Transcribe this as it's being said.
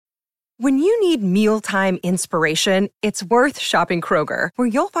When you need mealtime inspiration, it's worth shopping Kroger, where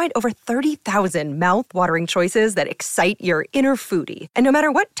you'll find over 30,000 mouth-watering choices that excite your inner foodie. And no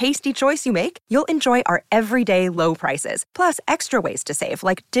matter what tasty choice you make, you'll enjoy our everyday low prices, plus extra ways to save,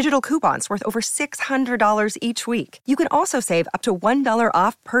 like digital coupons worth over $600 each week. You can also save up to $1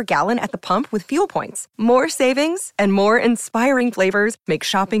 off per gallon at the pump with fuel points. More savings and more inspiring flavors make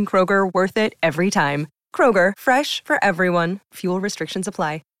shopping Kroger worth it every time. Kroger, fresh for everyone. Fuel restrictions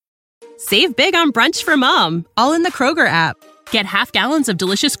apply. Save big on brunch for mom, all in the Kroger app. Get half gallons of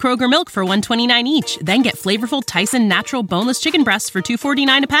delicious Kroger milk for $1.29 each. Then get flavorful Tyson natural boneless chicken breasts for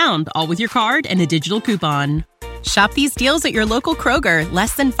 $2.49 a pound, all with your card and a digital coupon. Shop these deals at your local Kroger,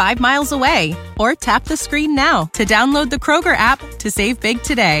 less than 5 miles away. Or tap the screen now to download the Kroger app to save big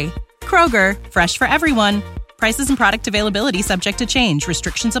today. Kroger, fresh for everyone. Prices and product availability subject to change.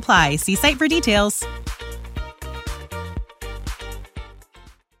 Restrictions apply. See site for details.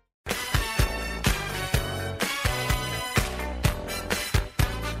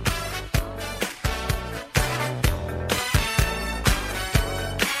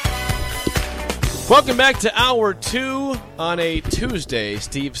 Welcome back to Hour 2 on a Tuesday.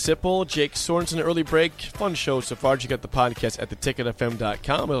 Steve Sipple, Jake Sorensen, Early Break. Fun show so far. You got the podcast at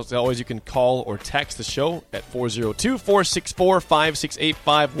theticketfm.com. As always, you can call or text the show at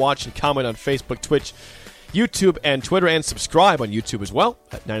 402-464-5685. Watch and comment on Facebook, Twitch, YouTube, and Twitter. And subscribe on YouTube as well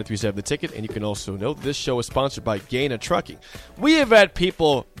at 937 The Ticket. And you can also note this show is sponsored by Gaina Trucking. We have had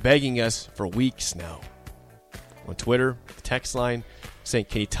people begging us for weeks now on Twitter, the text line, saying,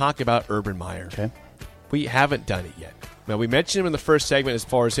 can you talk about Urban Meyer? Okay. We haven't done it yet. Now, we mentioned him in the first segment as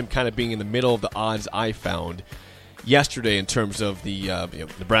far as him kind of being in the middle of the odds I found yesterday in terms of the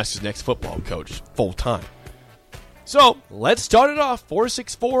Nebraska's next football coach full-time. So, let's start it off.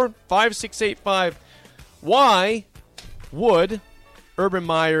 464-5685. Why would Urban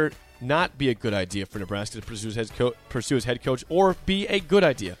Meyer not be a good idea for Nebraska to pursue his head coach or be a good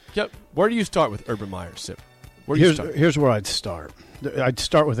idea? Where do you start with Urban Meyer, Sip? Here's where I'd start. I'd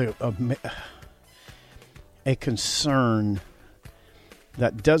start with a concern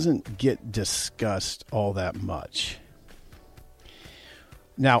that doesn't get discussed all that much.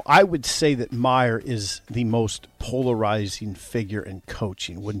 Now, I would say that Meyer is the most polarizing figure in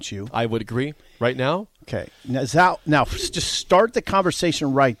coaching, wouldn't you? I would agree. Right now? Okay. Now, just start the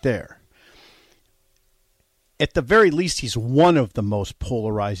conversation right there. At the very least, he's one of the most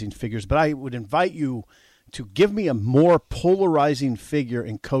polarizing figures, but I would invite you to give me a more polarizing figure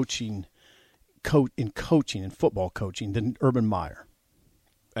in coaching, in football coaching, than Urban Meyer.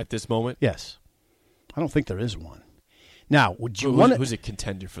 At this moment? Yes. I don't think there is one. Now, would you who's a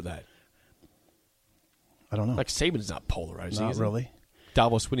contender for that? I don't know. Like Saban's not polarizing, Not really.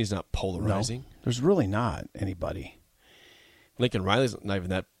 Dabo Swinney's not polarizing. No, there's really not anybody. Lincoln Riley's not even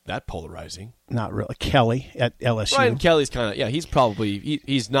that polarizing. Not really. Kelly at LSU. Ryan Kelly's kind of, he's probably,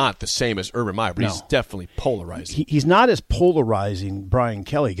 he's not the same as Urban Meyer, but he's definitely polarizing. He's not as polarizing, Brian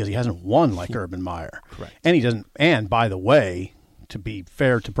Kelly, because he hasn't won like Urban Meyer. Correct. And he doesn't, and by the way, to be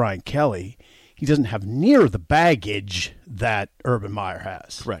fair to Brian Kelly, he doesn't have near the baggage that Urban Meyer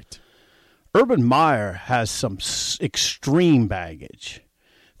has. Correct. Urban Meyer has some extreme baggage.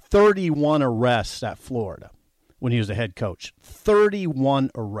 31 arrests at Florida when he was the head coach. 31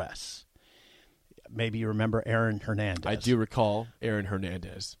 arrests. Maybe you remember Aaron Hernandez. I do recall Aaron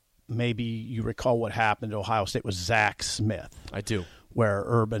Hernandez. Maybe you recall what happened at Ohio State with Zach Smith. I do. Where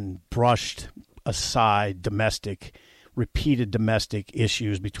Urban brushed aside repeated domestic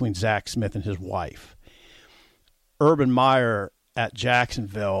issues between Zach Smith and his wife. Urban Meyer at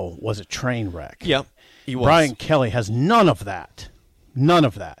Jacksonville was a train wreck. Yep, he was. Brian Kelly has none of that. None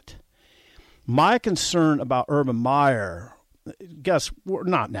of that. My concern about Urban Meyer, we're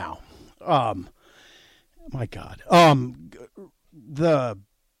not now. My God. The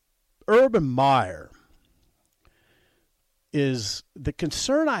Urban Meyer is the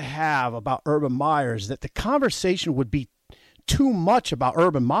concern I have about Urban Meyer is that the conversation would be too much about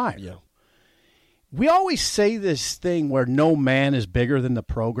Urban Meyer. Yeah. We always say this thing where no man is bigger than the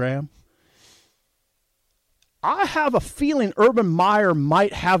program. I have a feeling Urban Meyer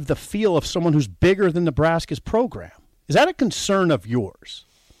might have the feel of someone who's bigger than Nebraska's program. Is that a concern of yours?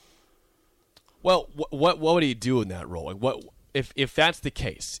 Well, what would he do in that role? Like, what if that's the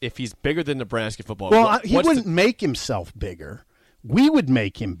case? If he's bigger than Nebraska football? Well, he wouldn't make himself bigger. We would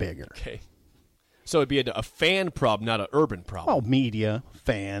make him bigger. Okay. So it'd be a fan problem, not an urban problem. Oh, media,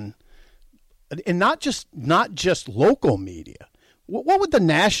 fan, and not just local media. What would the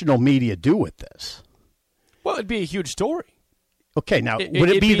national media do with this? Well, it'd be a huge story. Okay, now, would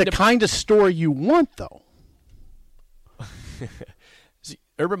it be the kind of story you want, though? See,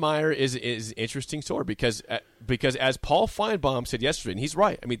 Urban Meyer is an interesting story because as Paul Feinbaum said yesterday, and he's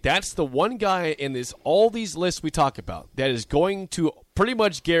right. I mean, that's the one guy in all these lists we talk about that is going to pretty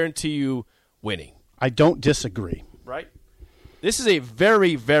much guarantee you winning. I don't disagree. Right? This is a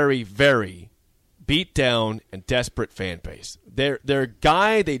very, very, very beat down and desperate fan base. Their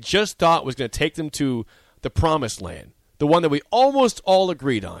guy they just thought was going to take them to the promised land, the one that we almost all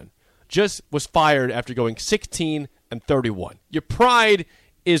agreed on, just was fired after going 16-31. Your pride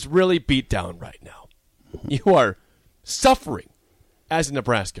is really beat down right now. You are suffering as a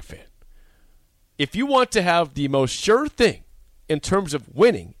Nebraska fan. If you want to have the most sure thing in terms of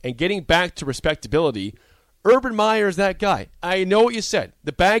winning and getting back to respectability, Urban Meyer is that guy. I know what you said.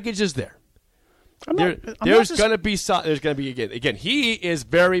 The baggage is there. There's going to be again. He is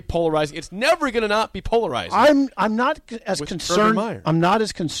very polarizing. It's never going to not be polarizing. I'm not as concerned. I'm not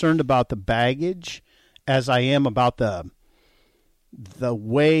as concerned about the baggage as I am about the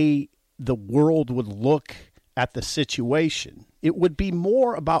way the world would look at the situation. It would be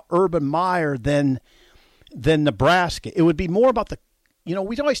more about Urban Meyer than Nebraska. It would be more about we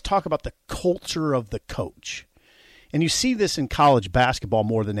always talk about the culture of the coach. And you see this in college basketball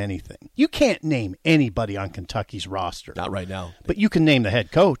more than anything. You can't name anybody on Kentucky's roster. Not right now. But you can name the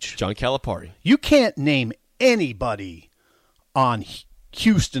head coach. John Calipari. You can't name anybody on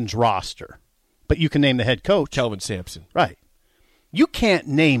Houston's roster. But you can name the head coach. Kelvin Sampson. Right. You can't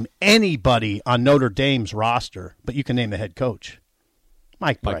name anybody on Notre Dame's roster, but you can name the head coach.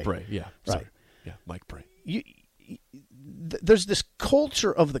 Mike Bray. Mike Bray, yeah. Right. Sorry. Yeah, Mike Bray. There's this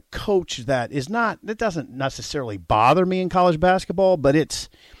culture of the coach that doesn't necessarily bother me in college basketball, but it's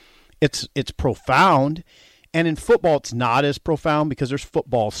profound. And in football, it's not as profound because there's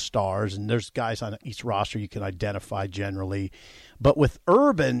football stars and there's guys on each roster you can identify generally. But with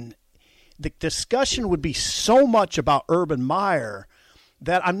Urban, the discussion would be so much about Urban Meyer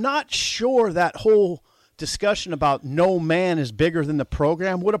that I'm not sure that whole discussion about no man is bigger than the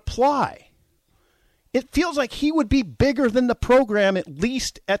program would apply. It feels like he would be bigger than the program, at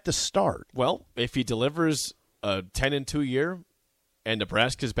least at the start. Well, if he delivers a 10-2 year and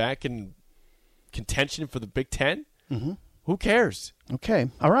Nebraska's back in contention for the Big Ten, who cares? Okay,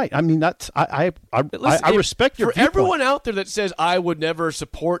 all right. I mean, that's I respect your for viewpoint. Everyone out there that says I would never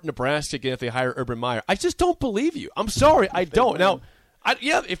support Nebraska again if they hire Urban Meyer. I just don't believe you. I'm sorry, I don't. Now,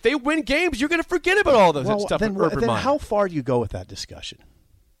 if they win games, you're going to forget about all that stuff. Then Urban Meyer. How far do you go with that discussion?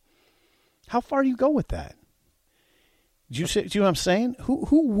 How far do you go with that? Do you know what I'm saying?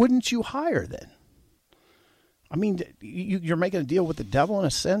 Who wouldn't you hire then? I mean, you're making a deal with the devil in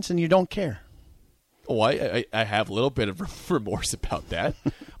a sense, and you don't care. Oh, I have a little bit of remorse about that.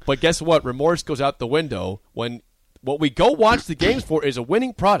 But guess what? Remorse goes out the window when what we go watch the games for is a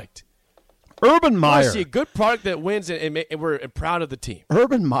winning product. Urban Meyer. I see a good product that wins, and we're proud of the team.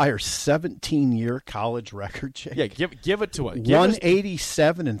 Urban Meyer's 17-year college record, Jake. Yeah, give it to us.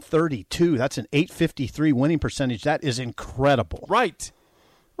 187-32. That's an .853 winning percentage. That is incredible. Right.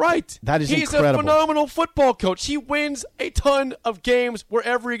 That is incredible. He's a phenomenal football coach. He wins a ton of games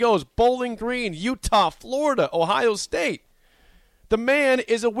wherever he goes. Bowling Green, Utah, Florida, Ohio State. The man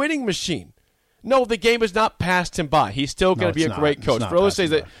is a winning machine. No, the game has not passed him by. He's still going to be a great coach. For those who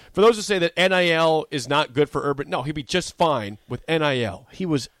say that NIL is not good for Urban, no, he'd be just fine with NIL. He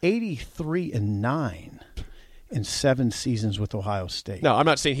was 83-9 in 7 seasons with Ohio State. No, I'm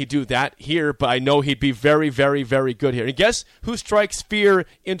not saying he'd do that here, but I know he'd be very, very, very good here. And guess who strikes fear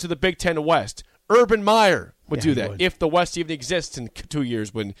into the Big Ten West? Urban Meyer would do that if the West even exists in 2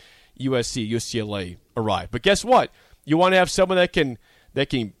 years when USC, UCLA arrive. But guess what? You want to have someone that can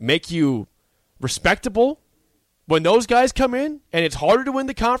make you respectable when those guys come in and it's harder to win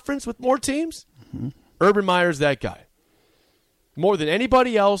the conference with more teams. Urban Meyer's that guy more than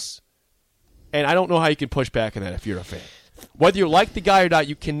anybody else, and I don't know how you can push back on that if you're a fan. Whether you like the guy or not,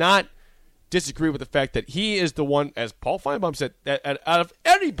 you cannot disagree with the fact that he is the one, as Paul Feinbaum said, that out of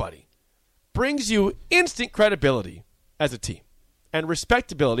everybody brings you instant credibility as a team and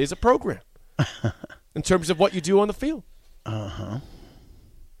respectability as a program in terms of what you do on the field.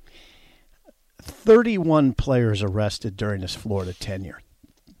 31 players arrested during his Florida tenure.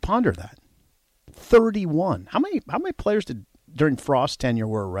 Ponder that. 31. How many players during Frost's tenure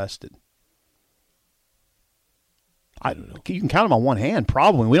were arrested? I don't know. You can count them on one hand,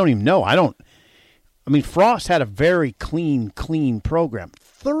 probably. We don't even know. Frost had a very clean program.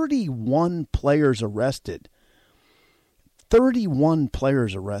 31 players arrested. 31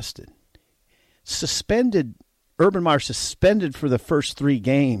 players arrested. Suspended. Urban Meyer suspended for the first 3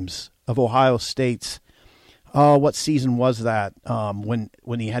 games of Ohio State's, what season was that,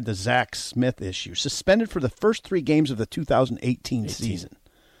 when he had the Zach Smith issue. Suspended for the first 3 games of the 2018 season.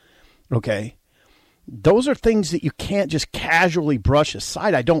 Okay? Those are things that you can't just casually brush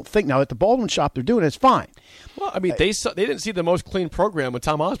aside, I don't think. Now, at the Baldwin shop, they're doing it. It's fine. Well, I mean, they didn't see the most clean program when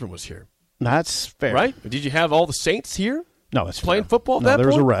Tom Osborne was here. That's fair. Right? Did you have all the Saints here? No, it's playing fair. football at no, that there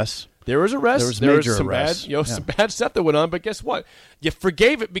was point? arrests. There was arrests. There was major some arrests. bad, some bad stuff that went on. But guess what? You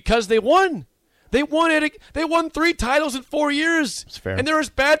forgave it because they won. They won 3 titles in 4 years. It's fair. And there was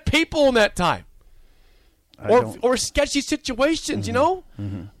bad people in that time, or sketchy situations. You know,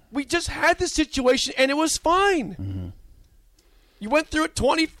 we just had this situation and it was fine. You went through it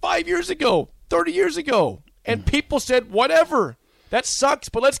 25 years ago, 30 years ago, and people said, "Whatever, that sucks,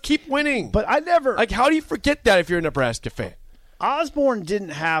 but let's keep winning." But I never how do you forget that if you're a Nebraska fan? Osborne didn't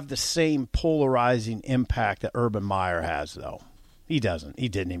have the same polarizing impact that Urban Meyer has, though. He doesn't. He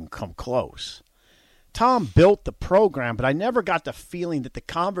didn't even come close. Tom built the program, but I never got the feeling that the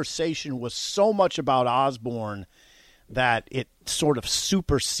conversation was so much about Osborne that it sort of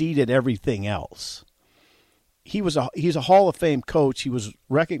superseded everything else. He's a Hall of Fame coach. He was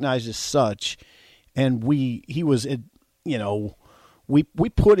recognized as such, and we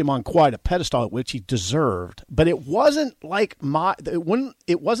put him on quite a pedestal, which he deserved. But it wasn't like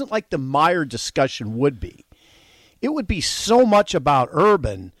the Meyer discussion would be. It would be so much about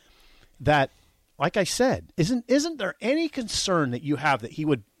Urban that, like I said, isn't there any concern that you have that he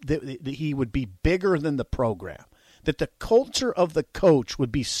would be bigger than the program, that the culture of the coach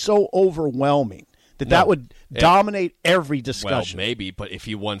would be so overwhelming that would dominate every discussion? Well, maybe, but if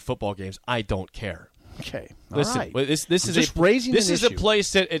he won football games, I don't care. Okay, listen, all right. This is just raising. This is a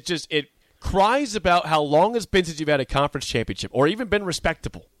place that it cries about how long it's been since you've had a conference championship or even been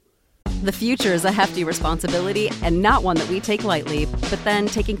respectable. The future is a hefty responsibility and not one that we take lightly. But then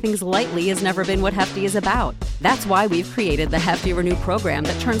taking things lightly has never been what Hefty is about. That's why we've created the Hefty Renew program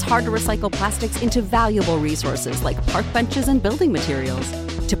that turns hard-to-recycle plastics into valuable resources like park benches and building materials.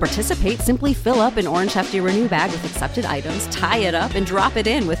 To participate, simply fill up an orange Hefty Renew bag with accepted items, tie it up, and drop it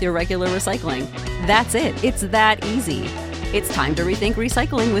in with your regular recycling. That's it. It's that easy. It's time to rethink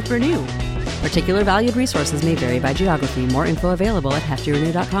recycling with Renew. Particular valued resources may vary by geography. More info available at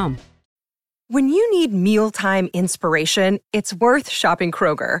heftyrenew.com. When you need mealtime inspiration, it's worth shopping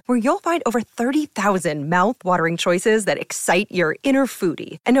Kroger, where you'll find over 30,000 mouth-watering choices that excite your inner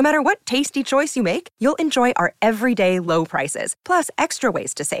foodie. And no matter what tasty choice you make, you'll enjoy our everyday low prices, plus extra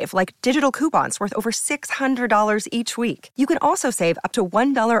ways to save, like digital coupons worth over $600 each week. You can also save up to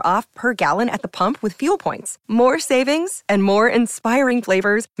 $1 off per gallon at the pump with fuel points. More savings and more inspiring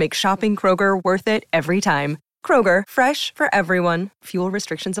flavors make shopping Kroger worth it every time. Kroger, fresh for everyone. Fuel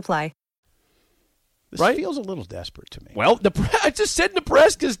restrictions apply. This feels a little desperate to me. Well, I just said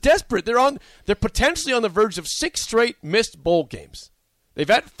Nebraska's desperate. They're potentially on the verge of 6 straight missed bowl games. They've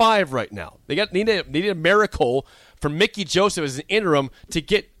had 5 right now. They needed a miracle for Mickey Joseph as an interim to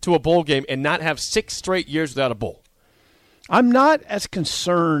get to a bowl game and not have 6 straight years without a bowl. I'm not as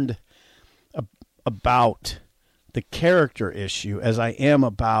concerned about the character issue as I am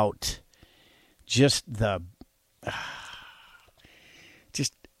about just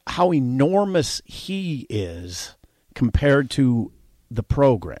how enormous he is compared to the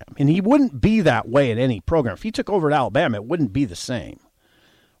program. And he wouldn't be that way at any program. If he took over at Alabama, it wouldn't be the same,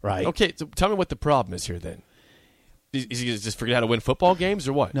 right? Okay, so tell me what the problem is here then. Is he just forget how to win football games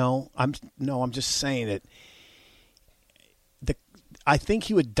or what? No, I'm just saying that I think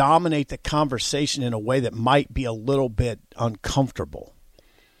he would dominate the conversation in a way that might be a little bit uncomfortable.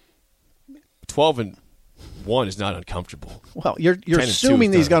 12-1 is not uncomfortable. Well, you're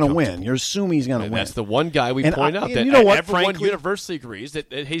assuming he's going to win. You're assuming he's going to win. That's the one guy we point out that you know what, everyone frankly, universally agrees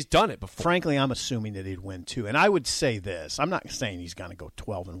that he's done it before. Frankly, I'm assuming that he'd win too. And I would say this. I'm not saying he's going to go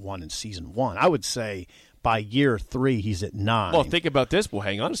 12-1 in season 1. I would say by year 3 he's at 9. Well, think about this. Well,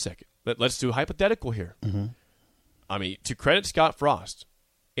 hang on a second. Let's do a hypothetical here. Mm-hmm. I mean, to credit Scott Frost,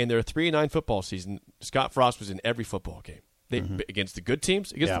 in their 3-9 football season, Scott Frost was in every football game. Against the good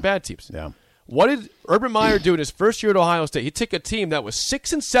teams, against the bad teams. Yeah. What did Urban Meyer do in his first year at Ohio State? He took a team that was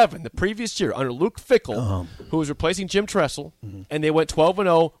 6-7 the previous year under Luke Fickell, who was replacing Jim Tressel, and they went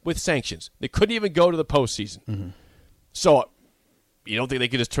 12-0 with sanctions. They couldn't even go to the postseason. So, you don't think they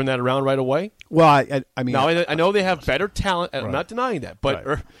could just turn that around right away? Well, I mean, now I know they have better talent. I'm not denying that,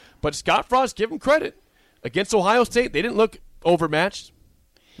 but Scott Frost, give him credit. Against Ohio State, they didn't look overmatched,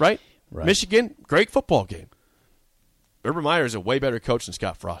 right? Michigan, great football game. Urban Meyer is a way better coach than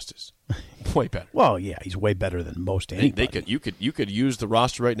Scott Frost is. Way better. Well, yeah, he's way better than most anybody. You could use the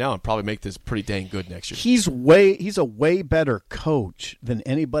roster right now and probably make this pretty dang good next year. He's a way better coach than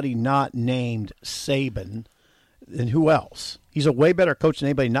anybody not named Saban. And who else? He's a way better coach than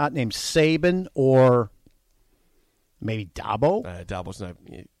anybody not named Saban or Maybe Dabo?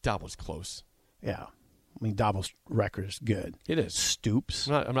 Dabo's close. Yeah. I mean, Dabo's record is good. It is. Stoops.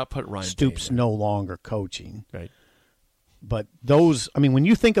 I'm not putting Ryan Stoops Day in no longer coaching. Right. But when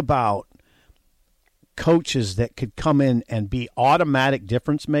you think about coaches that could come in and be automatic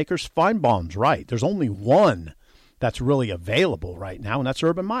difference makers, Feinbaum's right. There's only one that's really available right now, and that's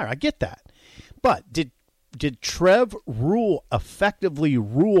Urban Meyer. I get that. But did Trev effectively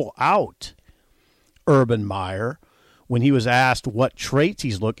rule out Urban Meyer when he was asked what traits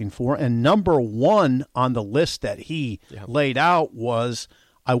he's looking for? And number one on the list that he laid out was,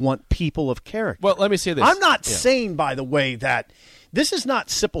 I want people of character. Well, let me say this. I'm not saying, by the way, that this is not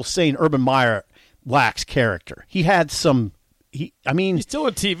simple saying Urban Meyer lacks character. He had some. He's still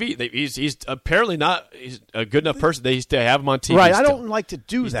on TV. He's apparently not. He's a good enough person. They used to have him on TV. Right. Still. I don't like to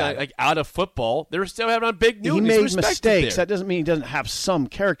do he's that. Not, out of football, they're still having on big news. He made mistakes. There. That doesn't mean he doesn't have some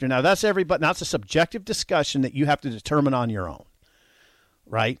character. Now that's everybody. That's a subjective discussion that you have to determine on your own.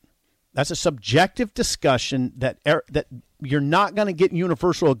 Right. That's a subjective discussion that you're not going to get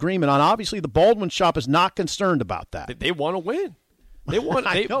universal agreement on. Obviously, the Baldwin shop is not concerned about that. They want to win. They want.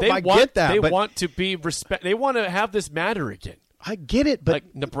 I get that. They want to be respect. They want to have this matter again. I get it, but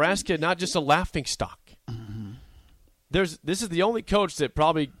like Nebraska, not just a laughing stock. Mm-hmm. This is the only coach that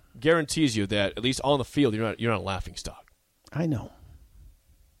probably guarantees you that at least on the field you're not a laughing stock. I know.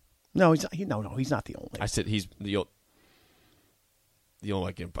 No, he's not. He's not the only. I said he's the only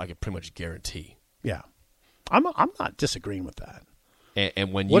I can pretty much guarantee. Yeah, I'm not disagreeing with that.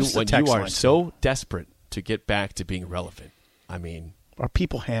 And when you are so desperate to get back to being relevant, I mean, are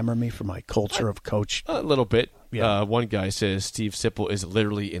people hammering me for my culture of coach? A little bit. Yeah. One guy says Steve Sipple is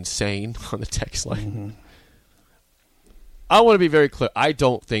literally insane on the text line. Mm-hmm. I want to be very clear. I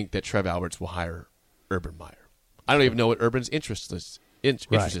don't think that Trev Alberts will hire Urban Meyer. I don't even know what Urban's interest is in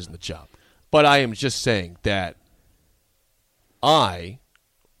the job. But I am just saying that I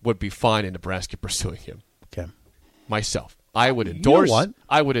would be fine in Nebraska pursuing him. Okay. Myself. I would endorse. You know what?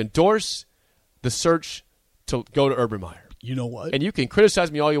 I would endorse the search to go to Urban Meyer. You know what? And you can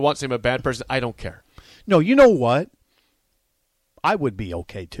criticize me all you want, say I'm a bad person. I don't care. No, you know what? I would be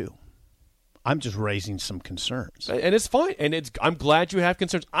okay too. I'm just raising some concerns. And it's fine. And I'm glad you have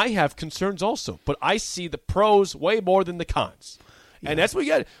concerns. I have concerns also. But I see the pros way more than the cons. Yeah. And that's what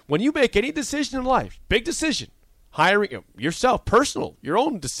you got. When you make any decision in life, big decision, hiring yourself, personal, your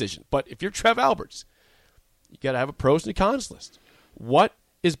own decision. But if you're Trev Alberts, you got to have a pros and cons list. What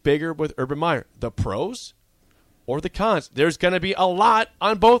is bigger with Urban Meyer, the pros or the cons? There's going to be a lot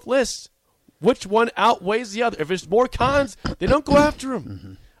on both lists. Which one outweighs the other? If there's more cons, they don't go after him.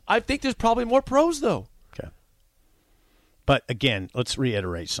 Mm-hmm. I think there's probably more pros, though. Okay. But, again, let's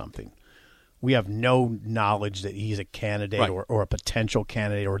reiterate something. We have no knowledge that he's a candidate or a potential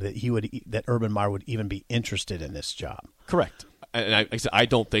candidate or that Urban Meyer would even be interested in this job. Correct. And I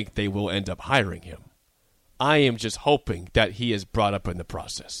don't think they will end up hiring him. I am just hoping that he is brought up in the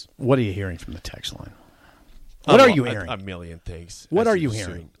process. What are you hearing from the text line? What are you hearing? A million things. What are you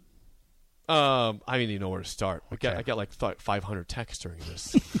hearing? I don't even know where to start. Okay. I got like 500 texts during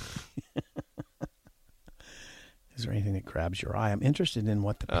this. Is there anything that grabs your eye? I'm interested in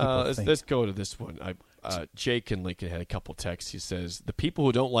what the people think. Let's go to this one. Jake in Lincoln had a couple texts. He says, the people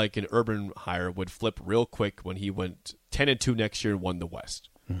who don't like an Urban hire would flip real quick when he went 10-2 next year and won the West.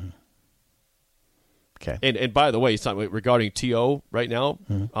 Mm-hmm. Okay. And by the way, it's not regarding T.O. right now,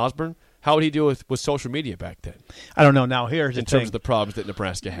 Osborne. How would he deal with social media back then? I don't know. Now here's in terms of the problems that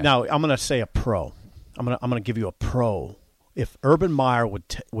Nebraska had. Now I'm going to say a pro. I'm going to give you a pro. If Urban Meyer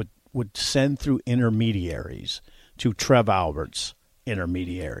would send through intermediaries to Trev Alberts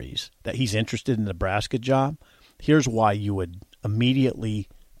intermediaries that he's interested in the Nebraska job, here's why you would immediately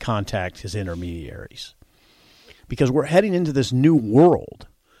contact his intermediaries. Because we're heading into this new world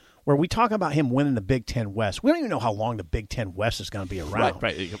where we talk about him winning the Big Ten West. We don't even know how long the Big Ten West is going to be around.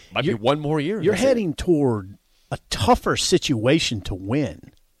 Right. It might be one more year. You're heading toward a tougher situation to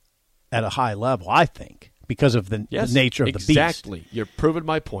win at a high level, I think, because of the nature of the beast. Exactly. You're proving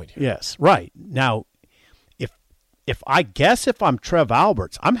my point here. Yes, right. Now, if I'm Trev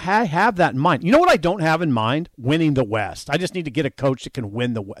Alberts, I have that in mind. You know what I don't have in mind? Winning the West. I just need to get a coach that can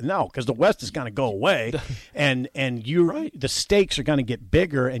win the West. No, because the West is going to go away, and the stakes are going to get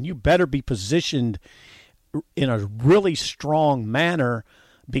bigger, and you better be positioned in a really strong manner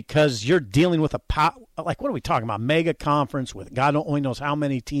because you're dealing with what are we talking about? Mega conference with God only knows how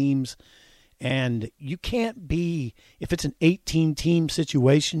many teams. And you can't be, if it's an 18-team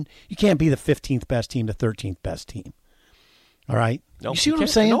situation, you can't be the 15th best team, the 13th best team. All right? No, you see what I'm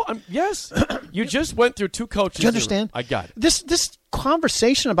saying? No, yes. You just went through two coaches. Do you understand? I got it. This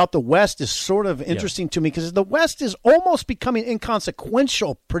conversation about the West is sort of interesting to me because the West is almost becoming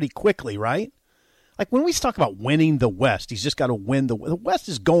inconsequential pretty quickly, right? Like when we talk about winning the West, he's just got to win the West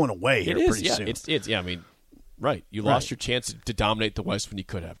is going away here pretty soon. It's I mean, right. You lost your chance to dominate the West when you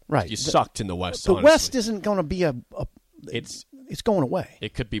could have. Right. You sucked in the West. The honestly. West isn't going to be it's going away.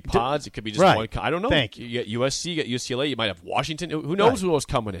 It could be pods. It could be just one. I don't know. Thank you. You get USC, you get UCLA. You might have Washington. Who knows who's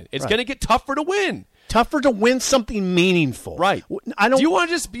coming in? It's going to get tougher to win. Tougher to win something meaningful. Right. I don't. Do you want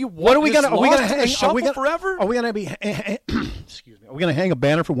to just be? What are we going to? Are we going to hang? Are we gonna, forever? Are we going to be? Excuse me. Are we going to hang a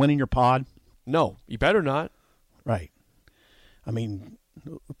banner for winning your pod? No, you better not. Right. I mean,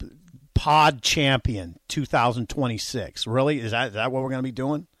 pod champion 2026. Really? Is that what we're going to be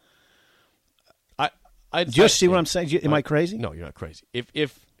doing? Do you see what I'm saying? Am I crazy? No, you're not crazy.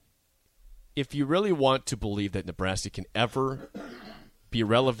 If you really want to believe that Nebraska can ever be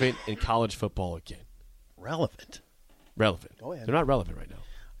relevant in college football again. Relevant. Go ahead. They're not relevant right now.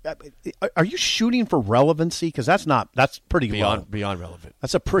 Are you shooting for relevancy? Because that's pretty low. Beyond relevant.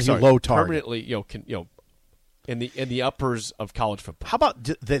 That's a pretty low target. Permanently, in the uppers of college football. How about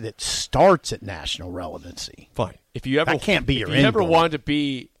that it starts at national relevancy? Fine. If you ever that can't be your if you ever end goal. wanted to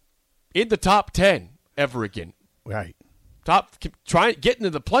be in the top 10 ever again. Right. Try get into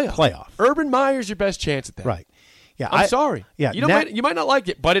the playoff. Urban Meyer's your best chance at that. Right. Yeah. I'm sorry. Yeah. You might not like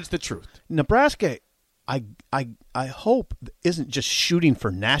it, but it's the truth. Nebraska, I hope isn't just shooting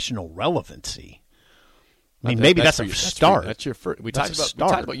for national relevancy. I mean, maybe that's a start. That's your first. We talked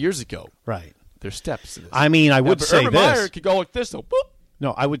about years ago. Right. There's steps to this. I mean, I would say Urban this. Meyer could go like this. So, boop.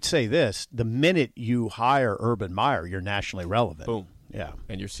 No, I would say this. The minute you hire Urban Meyer, you're nationally relevant. Boom. Yeah.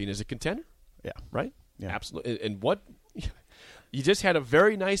 And you're seen as a contender. Yeah. Right? Yeah. Absolutely. And what you just had a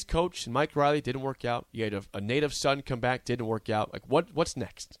very nice coach, and Mike Riley didn't work out. You had a native son come back, didn't work out. Like what's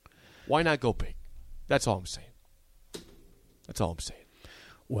next? Why not go big? That's all I'm saying.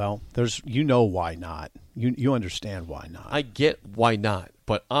 Well, there's why not. You understand why not. I get why not,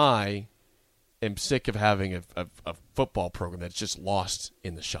 but I am sick of having a football program that's just lost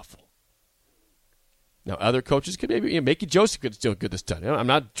in the shuffle. Now, other coaches could maybe Mickey Joseph could still good this time. I'm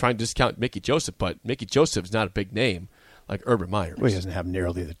not trying to discount Mickey Joseph, but Mickey Joseph is not a big name like Urban Meyer. Well, he doesn't have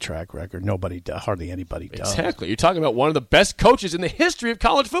nearly the track record. Hardly anybody does. Exactly. You're talking about one of the best coaches in the history of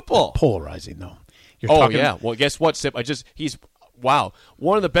college football. Polarizing, though. Yeah. Well, guess what, Sip? One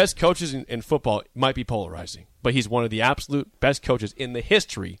of the best coaches in football might be polarizing, but he's one of the absolute best coaches in the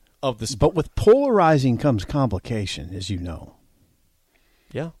history of the sport. But with polarizing comes complication, as you know.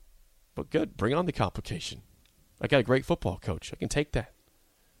 Yeah. But good. Bring on the complication. I got a great football coach. I can take that.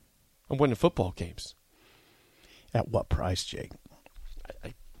 I'm winning football games. At what price, Jake?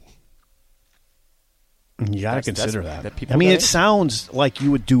 You got to consider that. It sounds like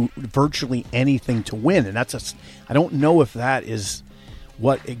you would do virtually anything to win, and I don't know if that is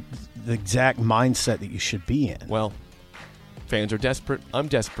the exact mindset that you should be in. Well, fans are desperate. I'm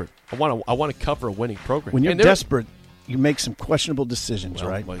desperate. I want to cover a winning program. When you're desperate, you make some questionable decisions,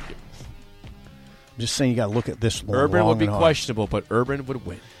 right? Well, I'm just saying you got to look at this long. Urban would be questionable, but Urban would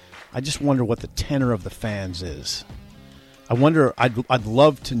win. I just wonder what the tenor of the fans is. I wonder. I'd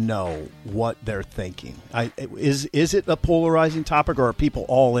love to know what they're thinking. Is it a polarizing topic, or are people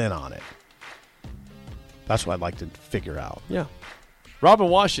all in on it? That's what I'd like to figure out. Yeah. Robin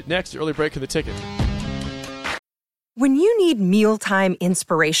Wash it next. Early break of the ticket. When you need mealtime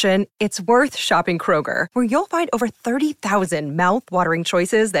inspiration, it's worth shopping Kroger, where you'll find over 30,000 mouth-watering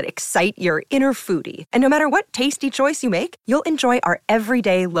choices that excite your inner foodie. And no matter what tasty choice you make, you'll enjoy our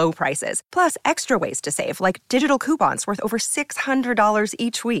everyday low prices, plus extra ways to save, like digital coupons worth over $600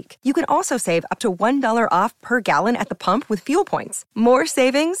 each week. You can also save up to $1 off per gallon at the pump with fuel points. More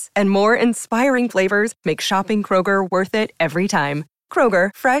savings and more inspiring flavors make shopping Kroger worth it every time. Kroger,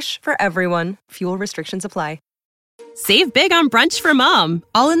 fresh for everyone. Fuel restrictions apply. Save big on brunch for mom,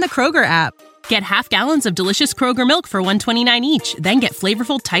 all in the Kroger app. Get half gallons of delicious Kroger milk for $1.29 each. Then get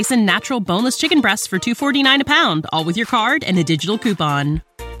flavorful Tyson natural boneless chicken breasts for $2.49 a pound, all with your card and a digital coupon.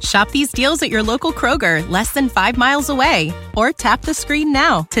 Shop these deals at your local Kroger, less than 5 miles away. Or tap the screen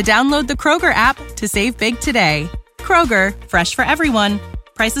now to download the Kroger app to save big today. Kroger, fresh for everyone.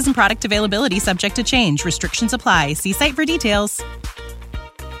 Prices and product availability subject to change. Restrictions apply. See site for details.